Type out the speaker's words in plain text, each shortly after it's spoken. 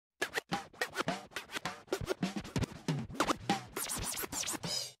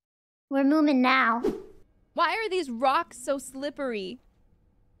We're moving now. Why are these rocks so slippery?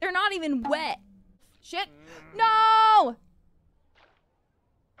 They're not even wet. Shit. No!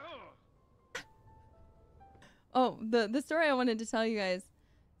 Oh, the story I wanted to tell you guys.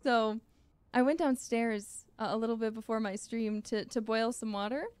 So, I went downstairs a little bit before my stream to boil some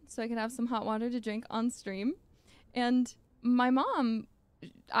water so I could have some hot water to drink on stream. And my mom,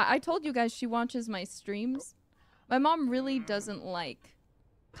 I told you guys she watches my streams. My mom really doesn't like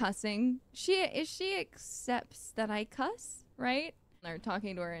cussing. She accepts that I cuss, right? They're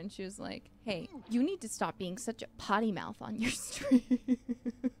talking to her and she was like, hey, you need to stop being such a potty mouth on your streams.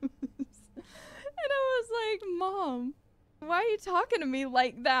 And I was like, Mom, why are you talking to me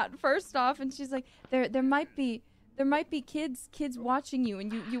like that, first off? And she's like, there might be kids watching you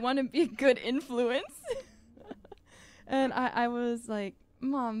and you want to be a good influence. And I was like,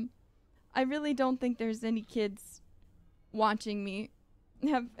 Mom, I really don't think there's any kids watching me.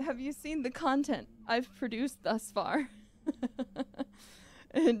 Have you seen the content I've produced thus far?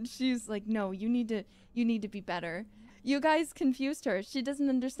 And she's like, no, you need to be better. You guys confused her. She doesn't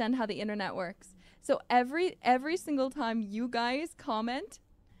understand how the internet works. So every single time you guys comment,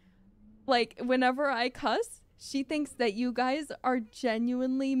 like whenever I cuss, she thinks that you guys are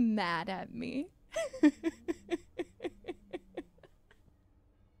genuinely mad at me.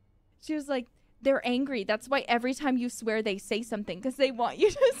 She was like, they're angry. That's why every time you swear they say something because they want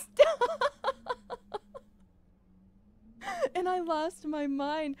you to stop. And I lost my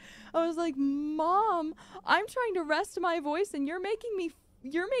mind. I was like, Mom, I'm trying to rest my voice and you're making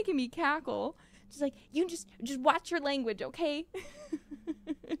me cackle. She's like, you just watch your language, okay?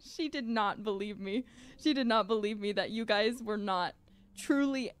 She did not believe me. She did not believe me that you guys were not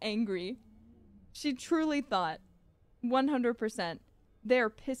truly angry. She truly thought 100% they're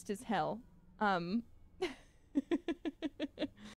pissed as hell